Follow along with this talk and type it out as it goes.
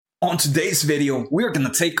On today's video, we're going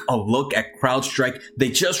to take a look at CrowdStrike.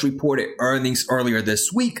 They just reported earnings earlier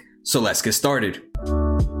this week, so let's get started.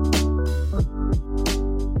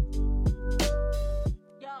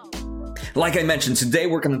 Like I mentioned, today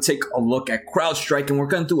we're going to take a look at CrowdStrike and we're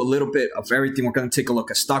going to do a little bit of everything. We're going to take a look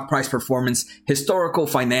at stock price performance, historical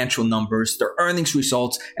financial numbers, their earnings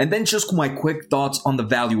results, and then just my quick thoughts on the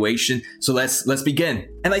valuation. So let's begin.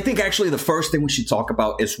 And I think actually the first thing we should talk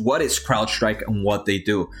about is what is CrowdStrike and what they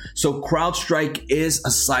do. So CrowdStrike is a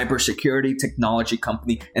cybersecurity technology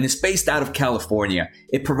company and it's based out of California.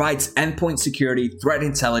 It provides endpoint security, threat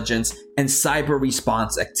intelligence, and cyber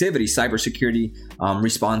response activities, cybersecurity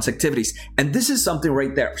response activities. And this is something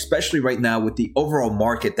right there, especially right now with the overall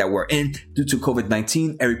market that we're in due to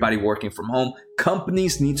COVID-19, everybody working from home.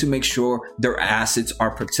 Companies need to make sure their assets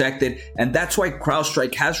are protected. And that's why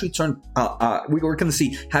CrowdStrike has returned, we're going to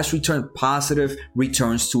see, has returned positive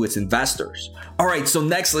returns to its investors. All right, so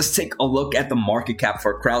next, let's take a look at the market cap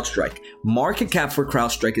for CrowdStrike. Market cap for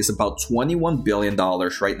CrowdStrike is about $21 billion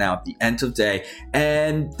right now at the end of the day.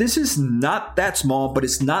 And this is not that small, but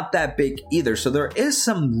it's not that big either. So there is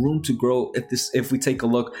some room to grow if we take a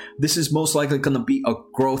look. This is most likely going to be a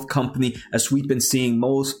growth company, as we've been seeing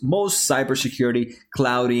most cybersecurity,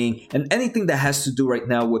 clouding, and anything that has to do right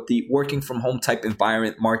now with the working from home type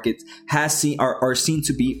environment markets are seen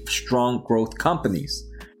to be strong growth companies.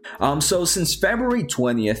 So since February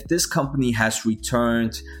 20th, this company has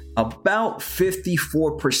returned about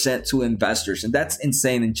 54% to investors, and that's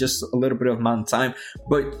insane in just a little bit of amount of time.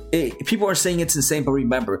 But people are saying it's insane, but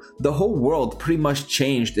remember, the whole world pretty much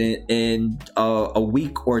changed in a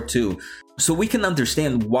week or two. So we can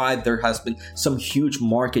understand why there has been some huge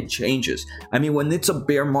market changes. I mean, when it's a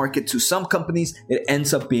bear market to some companies, it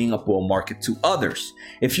ends up being a bull market to others.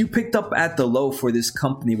 If you picked up at the low for this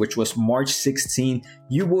company, which was March 16,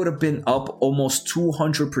 you would have been up almost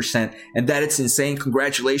 200%. And that is insane.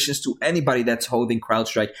 Congratulations to anybody that's holding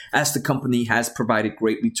CrowdStrike, as the company has provided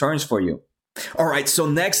great returns for you. All right, so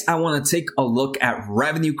next I want to take a look at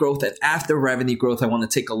revenue growth, and after revenue growth, I want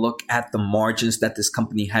to take a look at the margins that this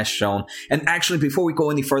company has shown. And actually, before we go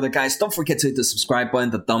any further, guys, don't forget to hit the subscribe button,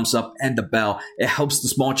 the thumbs up, and the bell. It helps the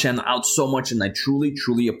small channel out so much, and I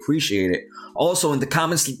truly appreciate it. Also, in the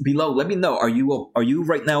comments below, let me know, are you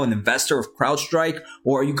right now an investor of CrowdStrike,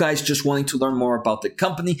 or are you guys just wanting to learn more about the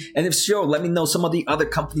company? And if so, let me know some of the other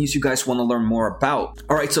companies you guys want to learn more about.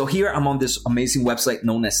 All right, so here I'm on this amazing website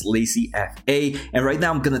known as LazyFA. And right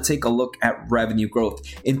now I'm going to take a look at revenue growth.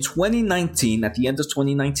 In 2019, at the end of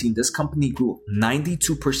 2019, this company grew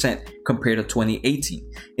 92% compared to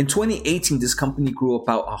 2018. In 2018, this company grew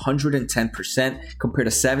about 110% compared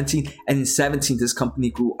to 17. And in 17, this company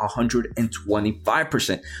grew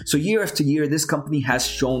 125%. So year after year, this company has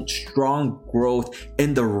shown strong growth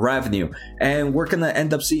in the revenue. And we're going to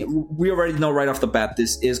end up seeing, we already know right off the bat,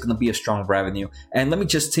 this is going to be a strong revenue. And let me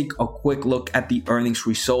just take a quick look at the earnings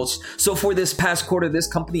results. So for this past quarter, this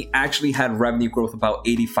company actually had revenue growth about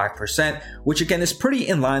 85%, which again is pretty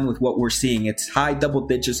in line with what we're seeing. It's high double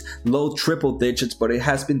digits, low triple digits, but it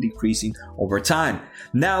has been decreasing over time.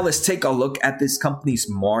 Now let's take a look at this company's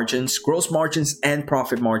margins, gross margins and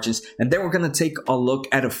profit margins, and then we're going to take a look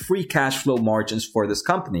at a free cash flow margins for this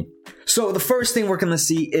company. So the first thing we're going to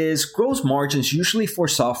see is gross margins usually for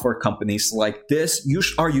software companies like this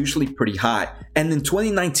are usually pretty high. And in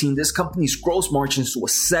 2019, this company's gross margins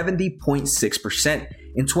was 70.6%.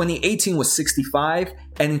 In 2018 was 65,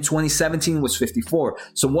 and in 2017 was 54.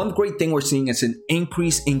 So one great thing we're seeing is an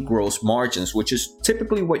increase in gross margins, which is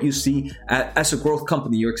typically what you see as a growth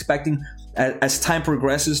company. You're expecting as time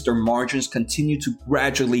progresses, their margins continue to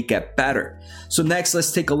gradually get better. So next,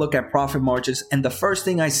 let's take a look at profit margins. And the first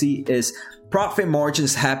thing I see is profit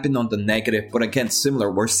margins happen on the negative, but again, similar.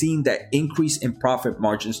 We're seeing that increase in profit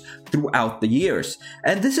margins throughout the years.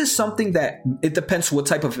 And this is something that it depends what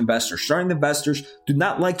type of investor. Certain investors do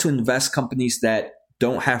not like to invest companies that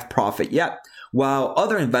don't have profit yet, while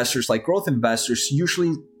other investors like growth investors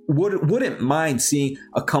usually wouldn't mind seeing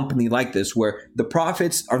a company like this where the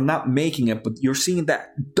profits are not making it, but you're seeing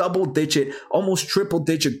that double digit, almost triple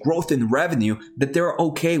digit growth in revenue, that they're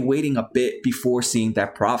okay waiting a bit before seeing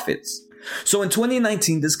that profits. So in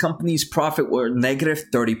 2019, this company's profit were negative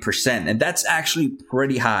 30%, and that's actually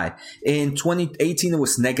pretty high. In 2018, it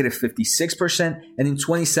was negative 56%, and in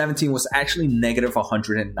 2017 was actually negative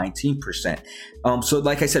 119%. So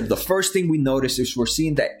like I said, the first thing we noticed is we're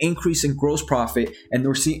seeing that increase in gross profit, and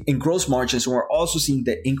we're seeing in gross margins, and we're also seeing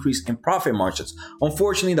the increase in profit margins.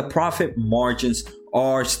 Unfortunately, the profit margins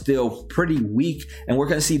are still pretty weak, and we're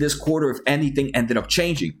going to see this quarter, if anything, ended up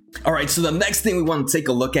changing. All right, so the next thing we want to take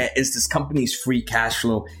a look at is this company's free cash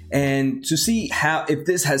flow, and to see how if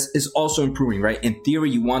this is also improving, right? In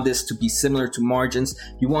theory, you want this to be similar to margins,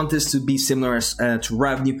 you want this to be similar to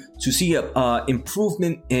revenue, to see a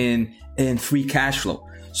improvement in free cash flow.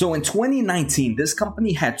 So in 2019, this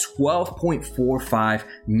company had $12.45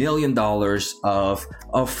 million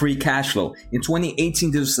of free cash flow. In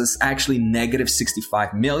 2018, this was actually negative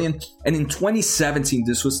 $65 million. And in 2017,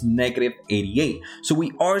 this was negative $88. So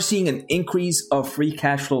we are seeing an increase of free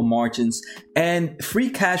cash flow margins, and free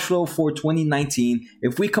cash flow for 2019,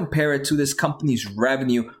 if we compare it to this company's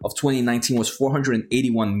revenue of 2019 was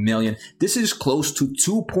 $481 million. This is close to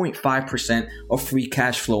 2.5% of free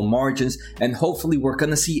cash flow margins, and hopefully we're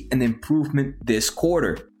going to see an improvement this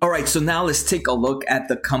quarter. All right, so now let's take a look at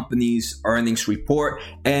the company's earnings report.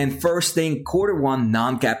 And first thing, Q1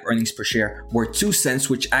 non-GAAP earnings per share were 2 cents,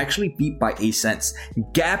 which actually beat by 8 cents.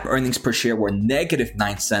 GAAP earnings per share were negative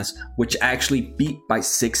 9 cents, which actually beat by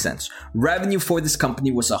 6 cents. Revenue for this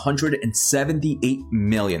company was $178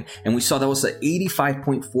 million. And we saw that was an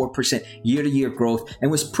 85.4% year-to-year growth, and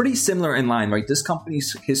was pretty similar in line, right? This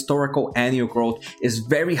company's historical annual growth is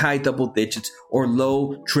very high double digits or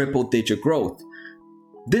low triple digit growth.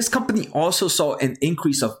 This company also saw an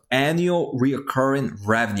increase of annual recurring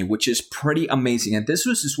revenue, which is pretty amazing. And this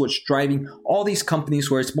is what's driving all these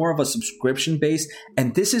companies where it's more of a subscription base.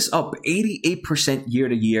 And this is up 88% year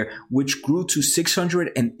to year, which grew to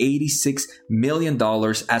 $686 million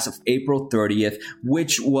as of April 30th,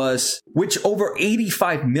 which over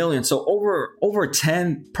 85 million. So over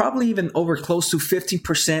 10, probably even over close to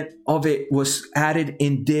 15% of it was added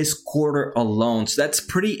in this quarter alone. So that's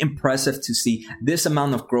pretty impressive to see this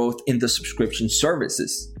amount of growth in the subscription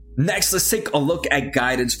services. Next, let's take a look at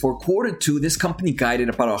guidance for Q2. This company guided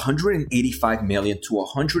about $185 million to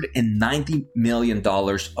 $190 million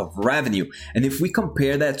of revenue. And if we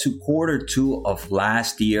compare that to Q2 of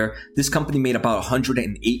last year, this company made about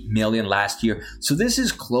 $108 million last year. So this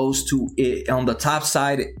is close to it. On the top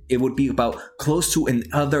side, it would be about close to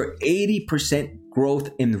another 80% growth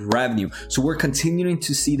in revenue. So we're continuing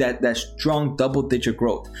to see that strong double-digit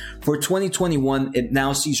growth. For 2021, it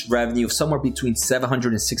now sees revenue of somewhere between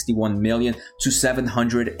 $761 million to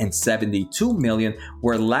 $772 million,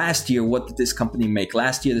 where last year, what did this company make?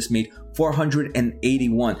 Last year, this made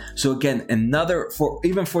 481. So again,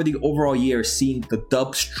 even for the overall year, seeing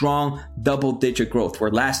the strong double-digit growth,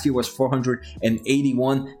 where last year was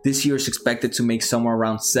 481. This year is expected to make somewhere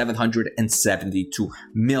around $772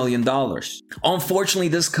 million. Unfortunately,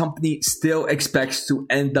 this company still expects to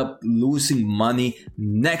end up losing money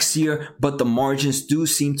next year, but the margins do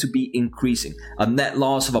seem to be increasing. A net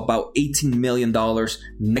loss of about $18 million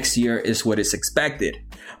next year is what is expected.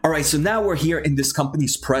 All right, so now we're here in this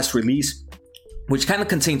company's press release, which kind of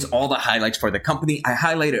contains all the highlights for the company. I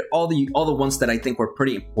highlighted all the ones that I think were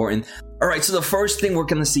pretty important. All right, so the first thing we're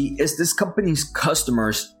going to see is this company's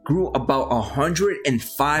customers grew about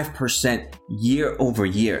 105% year over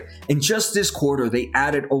year. In just this quarter, they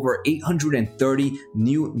added over 830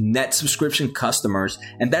 new net subscription customers,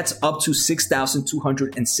 and that's up to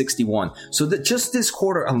 6,261. So that just this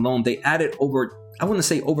quarter alone, they added over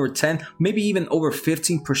 10, maybe even over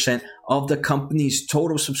 15% of the company's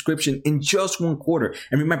total subscription in just one quarter.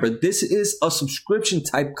 And remember, this is a subscription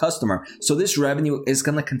type customer, so this revenue is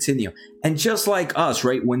going to continue. And just like us,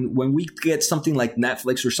 right, when we get something like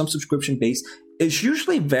Netflix or some subscription base, it's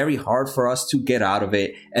usually very hard for us to get out of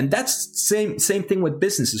it. And that's same thing with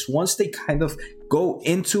businesses. Once they kind of go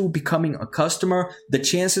into becoming a customer, the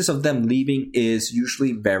chances of them leaving is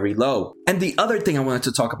usually very low. And the other thing I wanted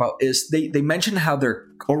to talk about is they mentioned how their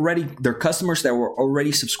customers that were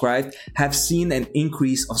already subscribed have seen an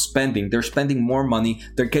increase of spending. They're spending more money.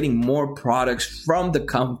 They're getting more products from the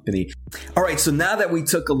company. All right, so now that we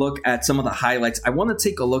took a look at some of the highlights, I want to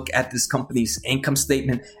take a look at this company's income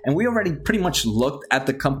statement. And we already pretty much looked at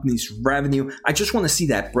the company's revenue. I just want to see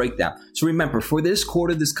that breakdown. So remember, for this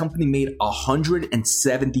quarter, this company made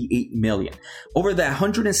 $178 million. Over that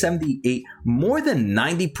 178, more than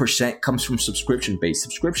 90% comes from subscription base.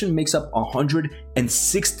 Subscription makes up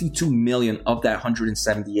 162 million of that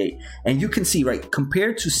 178. And you can see, right,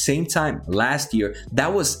 compared to same time last year,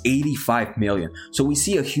 that was 85 million. So we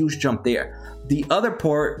see a huge jump there. The other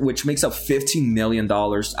part, which makes up $15 million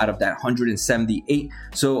out of that 178,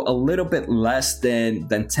 so a little bit less than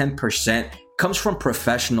 10%, comes from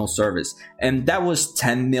professional service. And that was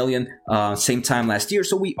 10 million same time last year.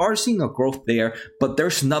 So we are seeing a growth there, but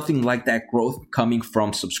there's nothing like that growth coming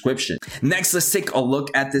from subscription. Next, let's take a look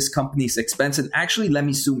at this company's expense. And actually, let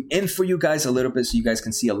me zoom in for you guys a little bit so you guys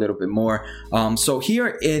can see a little bit more. So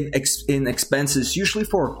here in expenses, usually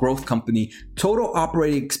for a growth company, total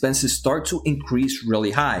operating expenses start to increase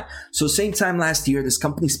really high. So same time last year, this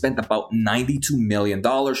company spent about $92 million.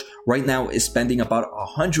 Right now is spending about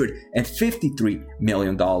 $153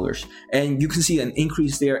 million. And you can see an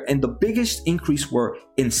increase there. And the biggest increase were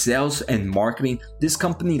in sales and marketing. This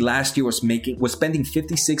company last year was spending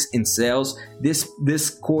 56 in sales. This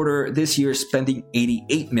year spending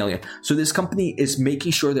 88 million. So this company is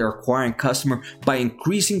making sure they're acquiring customer by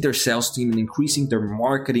increasing their sales team and increasing their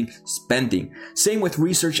marketing spending. Same with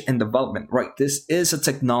research and development, right? This is a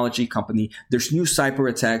technology company. There's new cyber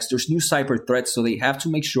attacks, there's new cyber threats, so they have to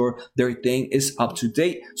make sure their thing is up to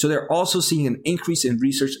date. So they're also seeing an increase in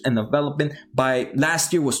research and development. By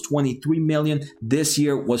last year was 23 million. This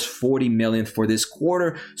year was 40 million for this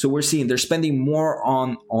quarter. So we're seeing they're spending more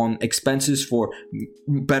on expenses for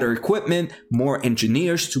better equipment, more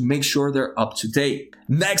engineers to make sure they're up to date.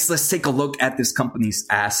 Next, let's take a look at this company's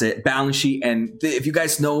asset balance sheet. And if you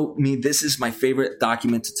guys know me, this is my favorite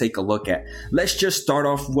document to take a look at. Let's just start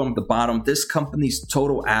off from the bottom. This company's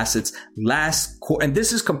total assets last quarter, and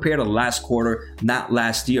this is compared to last quarter, not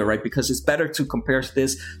last year, right? Because it's better to compare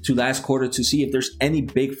this to last quarter to see if there's any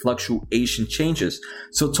big fluctuation changes.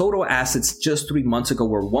 So total assets just 3 months ago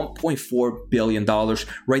were $1.4 billion.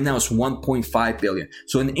 Right now it's $1.5 billion.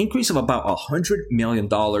 So an increase of about $100 million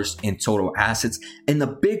in total assets. And a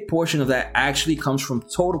big portion of that actually comes from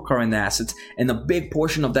total current assets. And a big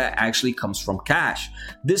portion of that actually comes from cash.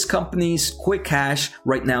 This company's quick cash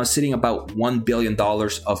right now is sitting about $1 billion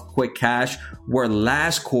of quick cash, where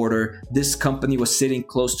last quarter, this company was sitting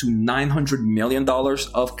close to $900 million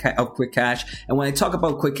of quick cash. And when I talk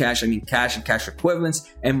about quick cash, I mean cash and cash equivalents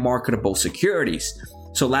and marketable securities.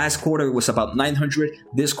 So last quarter was about 900.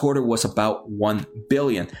 This quarter was about 1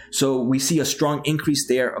 billion. So we see a strong increase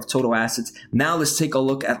there of total assets. Now let's take a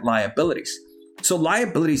look at liabilities. So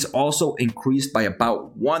liabilities also increased by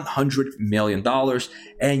about $100 million.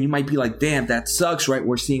 And you might be like, damn, that sucks, right?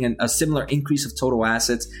 We're seeing a similar increase of total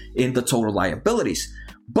assets in the total liabilities.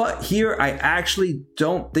 But here, I actually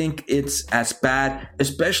don't think it's as bad,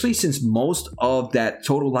 especially since most of that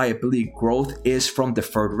total liability growth is from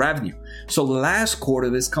deferred revenue. So last quarter,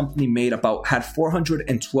 this company had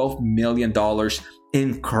 $412 million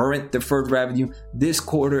in current deferred revenue. This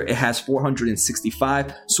quarter, it has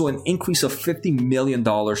 465. So an increase of $50 million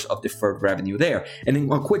of deferred revenue there. And in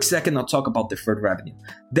a quick second, I'll talk about deferred revenue.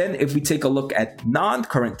 Then if we take a look at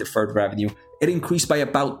non-current deferred revenue, it increased by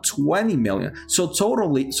about 20 million. So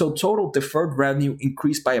total deferred revenue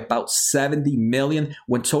increased by about 70 million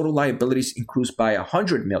when total liabilities increased by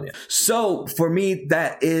 100 million. So for me,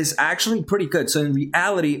 that is actually pretty good. So in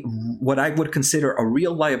reality, what I would consider a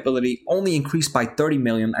real liability only increased by 30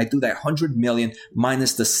 million. I do that 100 million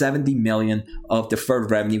minus the 70 million of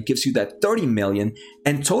deferred revenue gives you that 30 million,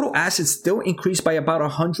 and total assets still increased by about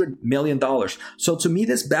 $100 million. So to me,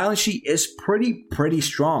 this balance sheet is pretty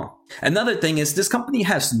strong. Another thing is this company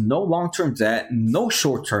has no long-term debt, no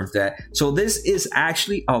short-term debt. So this is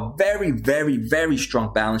actually a very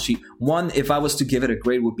strong balance sheet. One, if I was to give it a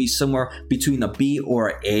grade, would be somewhere between a B or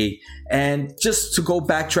an A. And just to go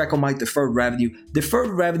backtrack on my deferred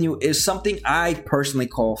revenue is something I personally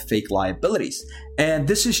call fake liabilities. And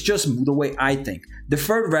this is just the way I think.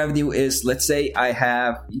 Deferred revenue is, let's say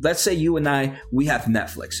you and I, we have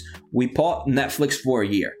Netflix. We bought Netflix for a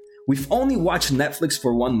year. We've only watched Netflix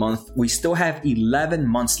for 1 month. We still have 11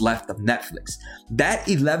 months left of Netflix. That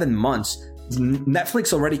 11 months,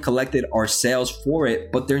 Netflix already collected our sales for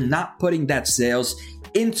it, but they're not putting that sales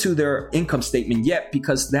into their income statement yet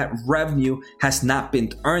because that revenue has not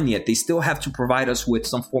been earned yet. They still have to provide us with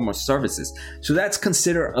some form of services. So that's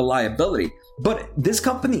considered a liability. But this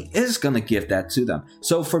company is going to give that to them.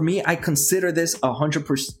 So for me, I consider this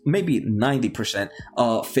 100%, maybe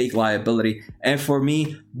 90% fake liability. And for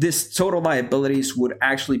me, this total liabilities would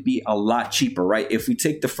actually be a lot cheaper, right? If we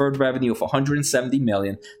take deferred revenue of 170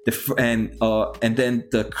 million and then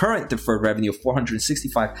the current deferred revenue of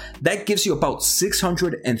 465, that gives you about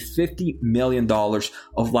 $650 million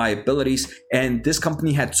of liabilities. And this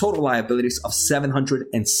company had total liabilities of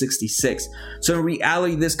 766. So in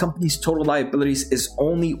reality, this company's total liabilities is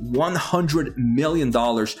only $100 million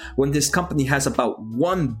when this company has about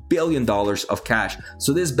 $1 billion of cash.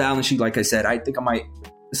 So this balance sheet, like I said, I think I might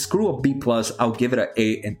screw a B+. I'll give it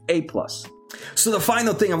an A plus. So the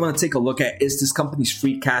final thing I want to take a look at is this company's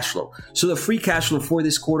free cash flow. So the free cash flow for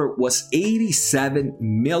this quarter was $87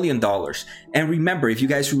 million. And remember, if you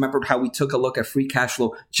guys remembered how we took a look at free cash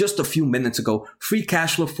flow just a few minutes ago, free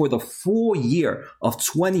cash flow for the full year of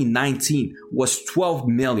 2019 was $12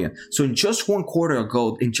 million. So in just one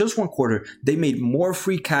quarter, they made more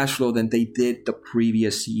free cash flow than they did the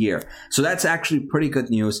previous year. So that's actually pretty good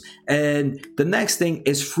news. And the next thing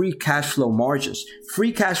is free cash flow margins.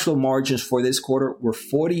 Free cash flow margins for this quarter were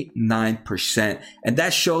 49%. And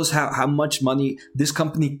that shows how much money this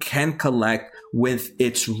company can collect with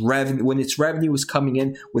its revenue, when its revenue is coming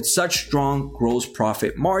in with such strong gross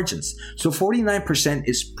profit margins. So 49%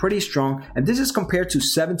 is pretty strong. And this is compared to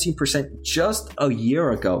 17% just a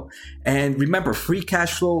year ago. And remember, free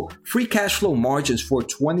cash flow margins for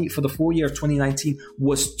the full year of 2019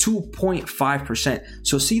 was 2.5%.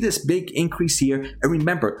 So see this big increase here. And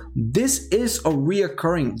remember, this is a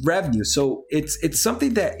reoccurring revenue. So it's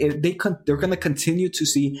something that they're going to continue to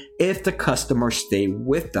see if the customers stay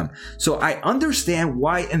with them. So I understand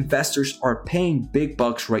why investors are paying big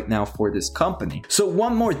bucks right now for this company. So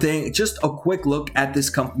one more thing, just a quick look at this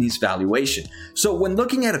company's valuation. So when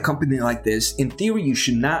looking at a company like this, in theory,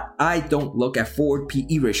 I don't look at forward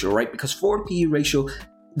PE ratio, right? Because forward PE ratio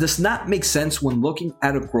does not make sense when looking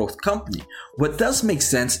at a growth company. What does make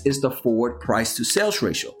sense is the forward price to sales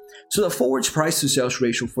ratio. So the forward price to sales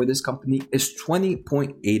ratio for this company is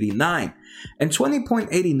 20.89. And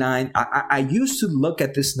 20.89, I used to look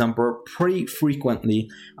at this number pretty frequently,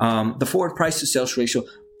 the forward price to sales ratio.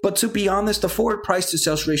 But to be honest, the forward price to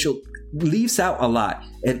sales ratio leaves out a lot.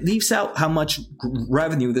 It leaves out how much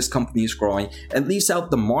revenue this company is growing. It leaves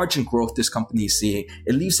out the margin growth this company is seeing.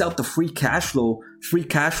 It leaves out the free cash flow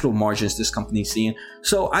margins this company is seeing.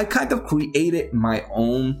 So I kind of created my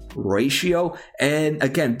own ratio. And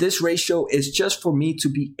again, this ratio is just for me to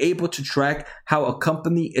be able to track how a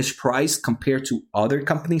company is priced compared to other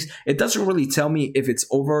companies. It doesn't really tell me if it's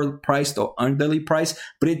overpriced or underly priced,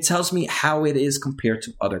 but it tells me how it is compared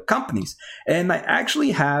to other companies. And I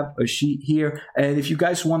actually have a sheet here. And if you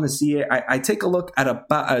guys want to see it, I take a look at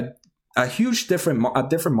a huge different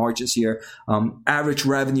margins here. Average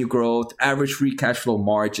revenue growth, average free cash flow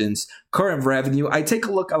margins, current revenue. I take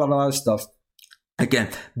a look at a lot of stuff. Again,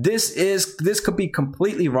 this could be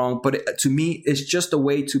completely wrong, but to me, it's just a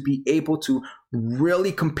way to be able to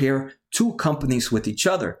really compare two companies with each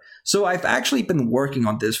other. So I've actually been working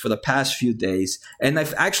on this for the past few days, and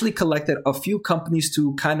I've actually collected a few companies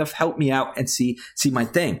to kind of help me out and see my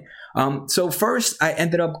thing. So first, I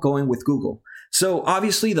ended up going with Google. So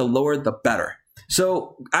obviously, the lower, the better.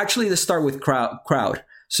 So actually, let's start with Crowd.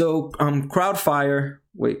 So CrowdStrike.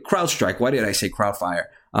 Why did I say Crowdfire?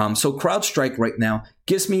 So CrowdStrike right now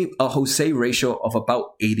gives me a Jose ratio of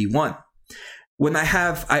about 81.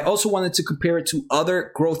 I also wanted to compare it to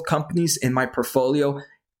other growth companies in my portfolio.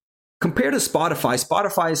 Compared to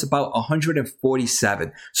Spotify is about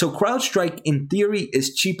 147. So CrowdStrike in theory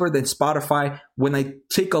is cheaper than Spotify when I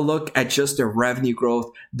take a look at just their revenue growth,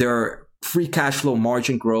 their free cash flow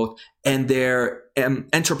margin growth, and their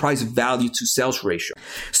enterprise value to sales ratio.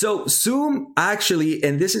 So Zoom actually,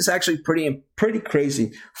 and this is actually pretty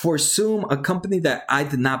crazy, for Zoom, a company that I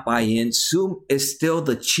did not buy in, Zoom is still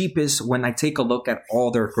the cheapest when I take a look at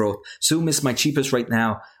all their growth. Zoom is my cheapest right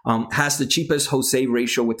now, has the cheapest Jose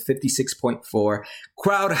ratio with 56.4.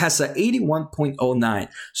 Crowd has a 81.09.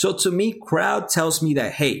 So to me, Crowd tells me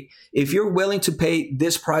that, hey, if you're willing to pay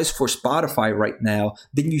this price for Spotify right now,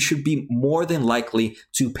 then you should be more than likely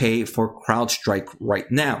to pay for CrowdStrike right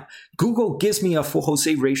now. Google gives me a full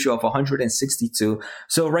Jose ratio of 162.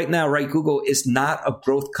 So right now, Google is not a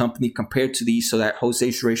growth company compared to these, so that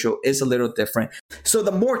Jose ratio is a little different. So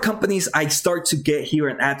the more companies I start to get here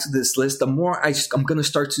and add to this list, the more I'm going to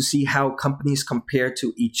start to see how companies compare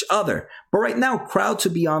to each other. But right now, Crowd, to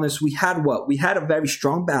be honest, we had a very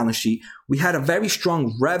strong balance sheet. We had a very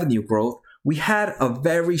strong revenue growth. We had a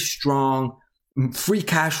very strong free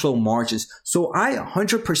cash flow margins. So I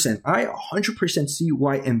 100% see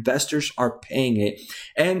why investors are paying it.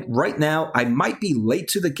 And right now, I might be late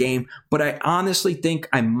to the game, but I honestly think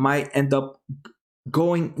I might end up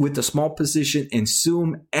going with a small position in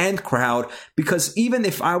Zoom and Crowd, because even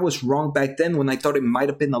if I was wrong back then when I thought it might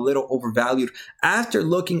have been a little overvalued, after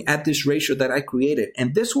looking at this ratio that I created,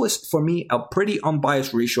 and this was for me a pretty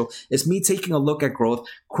unbiased ratio, is me taking a look at growth,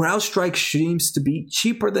 CrowdStrike seems to be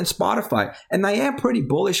cheaper than Spotify, and I am pretty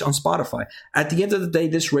bullish on Spotify. At the end of the day,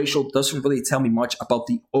 this ratio doesn't really tell me much about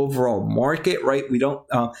the overall market, right? We don't,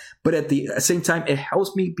 but at the same time, it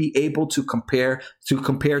helps me be able to compare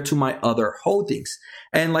to my other holdings. earnings.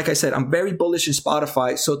 And like I said, I'm very bullish in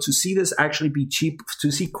Spotify. So to see this actually be cheap,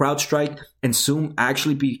 to see CrowdStrike and Zoom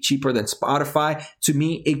actually be cheaper than Spotify, to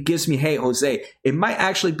me, it gives me, hey, Jose, it might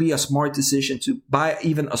actually be a smart decision to buy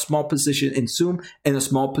even a small position in Zoom and a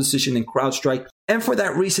small position in CrowdStrike. And for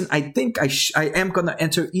that reason, I think I am going to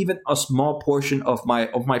enter even a small portion of my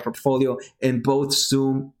portfolio in both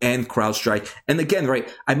Zoom and CrowdStrike. And again,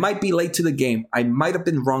 right, I might be late to the game. I might have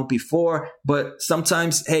been wrong before, but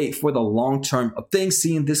sometimes, hey, for the long term of things,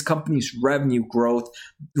 seeing this company's revenue growth,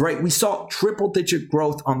 right, we saw triple-digit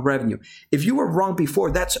growth on revenue. If you were wrong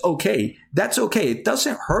before, that's okay. That's okay. It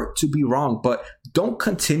doesn't hurt to be wrong, but don't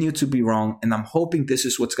continue to be wrong. And I'm hoping this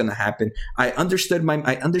is what's going to happen. I understand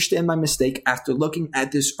my mistake after looking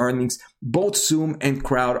at this earnings. Both Zoom and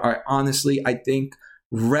Crowd are honestly, I think,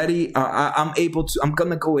 ready. I'm going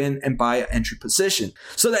to go in and buy an entry position.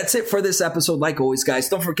 So that's it for this episode. Like always, guys,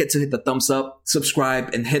 don't forget to hit the thumbs up,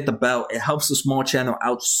 subscribe, and hit the bell. It helps the small channel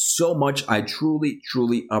out so much. I truly,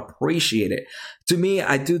 truly appreciate it. To me,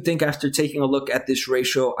 I do think after taking a look at this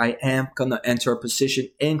ratio, I am going to enter a position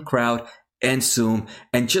in Crowd and Zoom,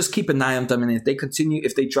 and just keep an eye on them. And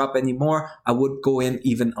if they drop any more, I would go in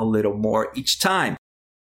even a little more each time.